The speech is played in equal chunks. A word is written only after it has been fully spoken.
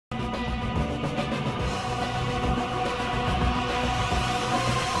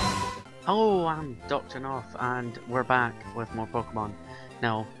Hello, I'm Dr. North, and we're back with more Pokemon.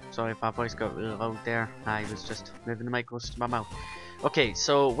 Now, sorry if my voice got really loud there, I was just moving the mic close to my mouth. Okay,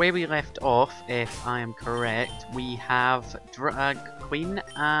 so where we left off, if I am correct, we have Drag Queen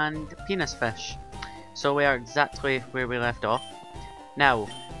and Penis Fish. So we are exactly where we left off. Now,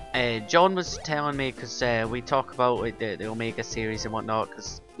 John was telling me, because we talk about like, the Omega series and whatnot,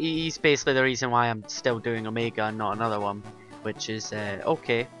 because he's basically the reason why I'm still doing Omega and not another one, which is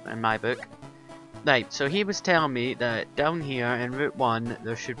okay in my book. Right, so he was telling me that down here in Route 1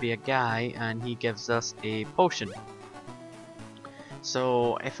 there should be a guy and he gives us a potion.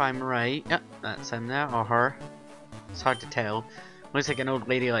 So if I'm right, yep, that's him there, or her. It's hard to tell. Looks like an old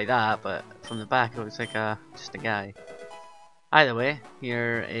lady like that, but from the back it looks like just a guy. Either way,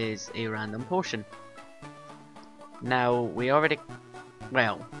 here is a random potion. Now, we already,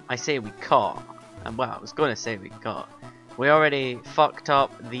 well, I say we caught, and well, I was going to say we caught. We already fucked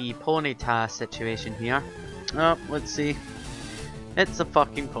up the Ponyta situation here. Oh, let's see. It's a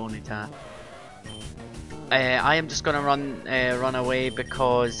fucking Ponyta. I am just gonna run away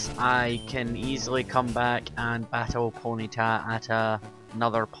because I can easily come back and battle Ponyta at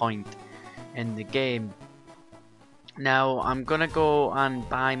another point in the game. Now I'm gonna go and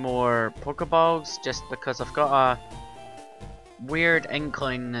buy more Pokeballs just because I've got a weird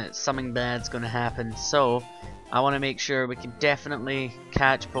inkling that something bad's gonna happen. So I want to make sure we can definitely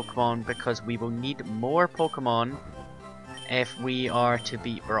catch Pokemon because we will need more Pokemon if we are to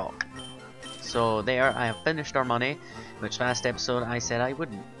beat Brock. So there, I have finished our money, which last episode I said I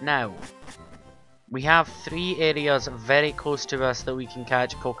wouldn't. Now, we have 3 areas very close to us that we can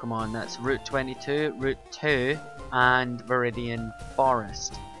catch Pokemon. That's Route 22, Route 2, and Viridian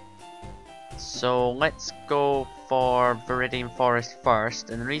Forest. So let's go for Viridian Forest first,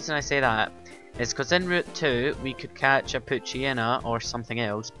 and the reason I say that is because in Route 2 we could catch a Poochyena or something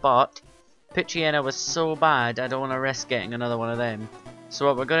else, but Poochyena was so bad I don't want to risk getting another one of them. So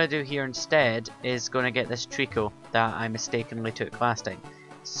what we're going to do here instead is going to get this Trico that I mistakenly took last time.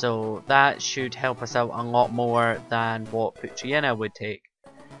 So that should help us out a lot more than what Poochyena would take.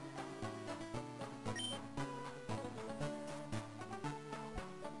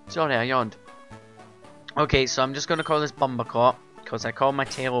 Sorry, I yawned. Okay, so I'm just going to call this Bumbleclaw, because I call my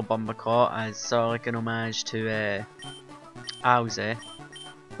tail Bumbleclaw as sort of like an homage to Owzy,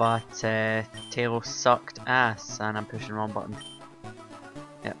 but tail sucked ass and I'm pushing the wrong button.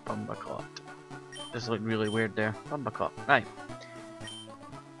 Yeah, Bumbleclaw. Just looked really weird there. Bumbleclaw. Right.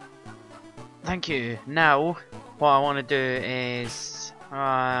 Thank you. Now, what I want to do is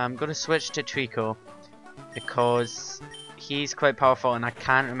I'm going to switch to Trico because he's quite powerful and I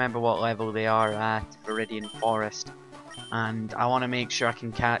can't remember what level they are at Viridian Forest. And I want to make sure I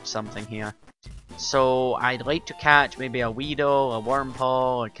can catch something here. So I'd like to catch maybe a Weedle, a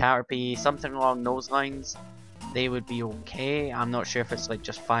Wurmple, a Caterpie, something along those lines. They would be okay. I'm not sure if it's like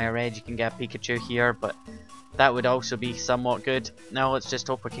just Fire Edge, you can get a Pikachu here, but that would also be somewhat good. Now let's just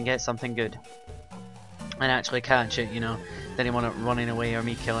hope we can get something good. And actually catch it, you know. Didn't want it running away or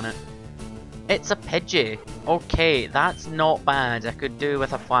me killing it. It's a Pidgey. Okay, that's not bad. I could do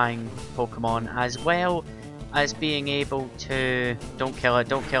with a flying Pokemon as well as being able to... Don't kill it,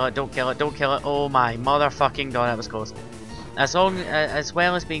 don't kill it, don't kill it, don't kill it. Oh my motherfucking god, that was close. As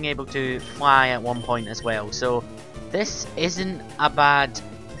well as being able to fly at one point as well. So this isn't a bad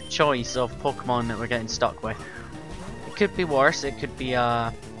choice of Pokemon that we're getting stuck with. It could be worse, it could be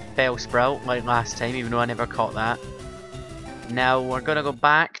a Bellsprout like last time, even though I never caught that. Now we're gonna go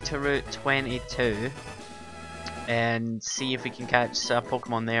back to Route 22 and see if we can catch a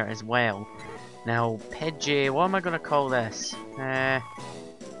Pokemon there as well. Now, Pidgey, what am I gonna call this?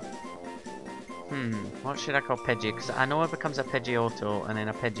 What should I call Pidgey? Because I know it becomes a Pidgeotto and then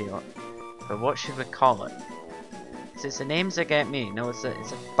a Pidgeot. But what should we call it? So it's the names that get me. No, it's a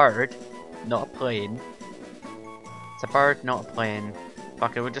bird, not a plane. It's a bird, not a plane.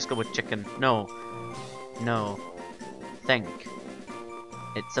 Fuck it, we'll just go with chicken. No. No. Think.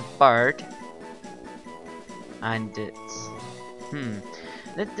 It's a bird. And it's...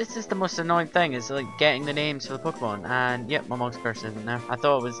 This is the most annoying thing, is like getting the names for the Pokemon, and yep, my mouse cursor isn't there. I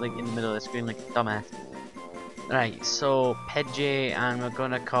thought it was like in the middle of the screen like a dumbass. Right, so Pidgey, and we're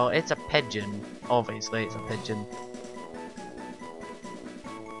gonna call it's a pigeon. Obviously, it's a pigeon.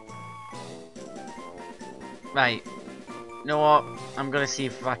 Right, you know what? I'm gonna see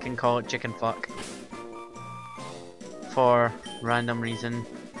if I can call it chicken fuck. For random reason.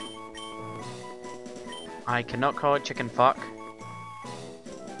 I cannot call it chicken fuck.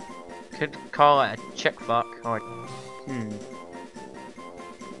 Could call it a chick fuck, or let's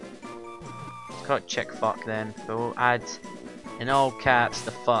call it chick fuck then. So we'll add in all caps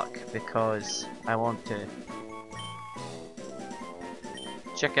the fuck, because I want to.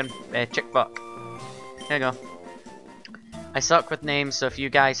 Chick fuck. There you go. I suck with names, so if you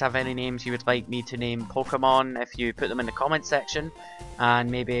guys have any names you would like me to name Pokemon, if you put them in the comment section, and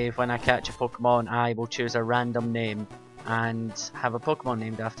maybe when I catch a Pokemon I will choose a random name and have a Pokemon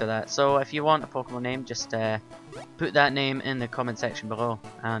named after that. So if you want a Pokemon name, just put that name in the comment section below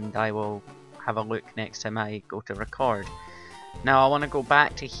and I will have a look next time I go to record. Now I want to go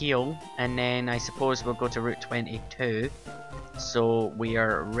back to heal, and then I suppose we'll go to Route 22, so we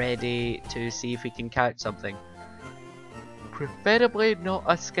are ready to see if we can catch something. Preferably not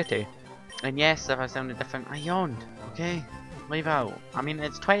a skitty. And yes, if I sounded different, I yawned, okay? Leave out. I mean,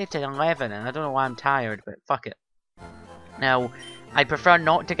 it's 20 to 11 and I don't know why I'm tired, but fuck it. Now, I prefer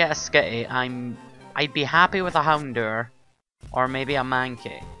not to get a skitty. I'd be happy with a Houndour or maybe a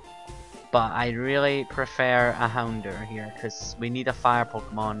Mankey. But I really prefer a Houndour here because we need a fire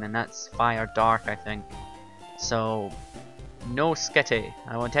Pokemon, and that's Fire Dark, I think. So, no skitty.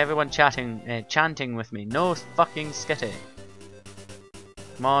 I want everyone chanting with me. No fucking skitty.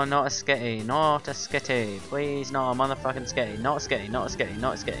 Come on, not a skitty, not a skitty. Please, not a motherfucking skitty. Not a skitty, not a skitty,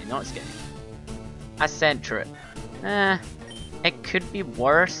 not a skitty, not a skitty. A Sentret. It could be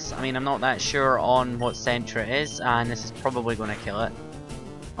worse. I mean, I'm not that sure on what Sentret is, and this is probably going to kill it.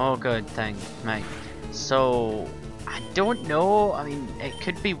 Oh, good thing. Right. So, I don't know. I mean, it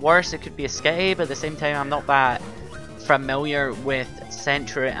could be worse. It could be a skitty, but at the same time, I'm not that familiar with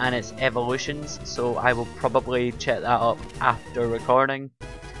Sentret and its evolutions, so I will probably check that up after recording.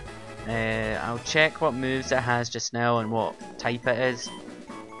 I'll check what moves it has just now and what type it is.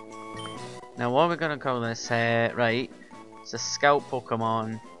 Now what we're gonna call this, right, it's a scout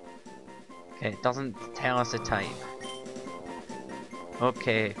Pokemon. Okay, it doesn't tell us a type.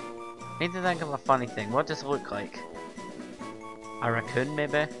 Okay, need to think of a funny thing. What does it look like? A raccoon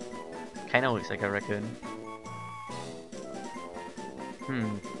maybe? Kinda looks like a raccoon.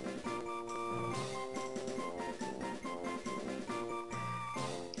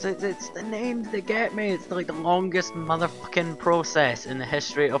 It's the names that get me. It's like the longest motherfucking process in the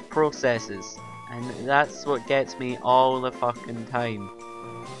history of processes, and that's what gets me all the fucking time.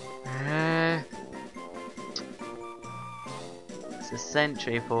 It's a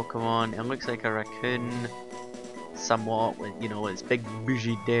Sentry Pokemon. It looks like a raccoon, somewhat, with, you know, its big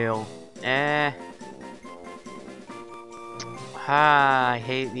bushy tail. I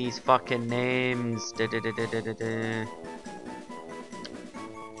hate these fucking names.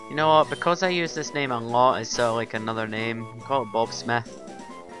 You know what, because I use this name a lot, it's sort of like another name. I call it Bob Smith.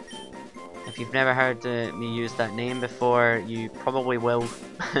 If you've never heard me use that name before, you probably will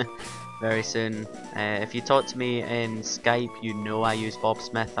very soon. If you talk to me in Skype, you know I use Bob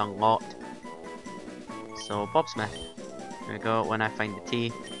Smith a lot. So, Bob Smith. There we go, when I find the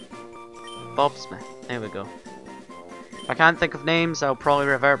T. Bob Smith, there we go. If I can't think of names, I'll probably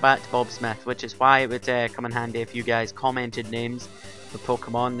revert back to Bob Smith, which is why it would come in handy if you guys commented names for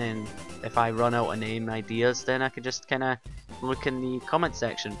Pokemon, and if I run out of name ideas, then I could just kind of look in the comment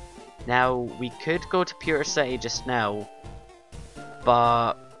section. Now, we could go to Pure City just now,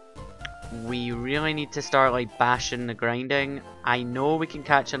 but we really need to start like bashing the grinding. I know we can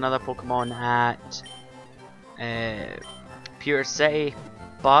catch another Pokemon at Pure City,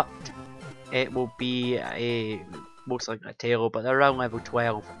 but it will be a most likely a tail, but they're around level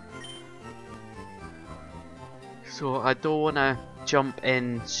 12. So I don't want to jump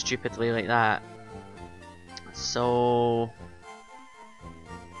in stupidly like that. So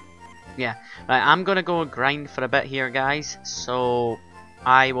yeah, right, I'm gonna go grind for a bit here, guys. So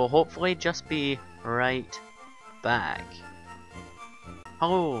I will hopefully just be right back.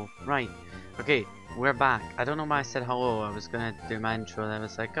 Hello, right, okay, we're back. I don't know why I said hello. I was gonna do my intro and I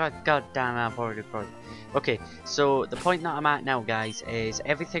was like, God damn it, I've already recorded. Okay, so the point that I'm at now, guys, is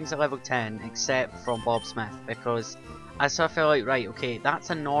everything's at level 10 except from Bob Smith, because I sort of feel like, right, okay,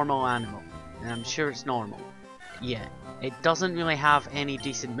 that's a normal animal, and I'm sure it's normal. Yeah, it doesn't really have any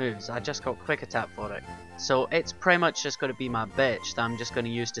decent moves. I just got quick attack for it. So it's pretty much just going to be my bitch that I'm just going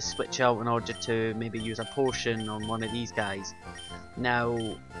to use to switch out in order to maybe use a potion on one of these guys.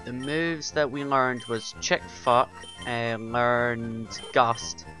 Now, the moves that we learned was Chick Fuck, learned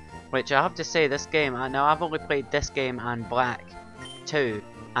Gust, which I have to say, this game, now I've only played this game and Black too,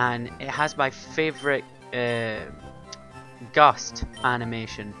 and it has my favourite Gust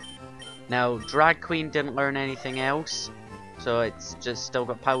animation. Now, Drag Queen didn't learn anything else, so it's just still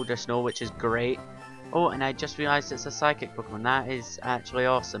got Powder Snow, which is great. Oh, and I just realised it's a Psychic Pokemon. That is actually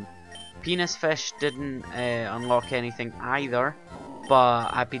awesome. Penis Fish didn't unlock anything either, but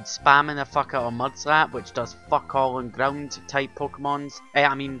I've been spamming the fuck out of Mudslap, which does fuck all on ground type Pokemons.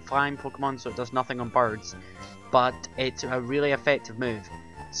 I mean flying Pokemon, so it does nothing on birds. But it's a really effective move.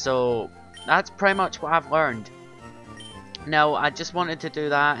 So that's pretty much what I've learned. Now I just wanted to do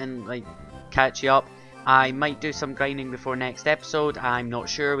that and like catch you up. I might do some grinding before next episode. I'm not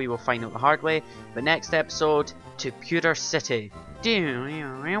sure. We will find out the hard way. But next episode to Pewter City.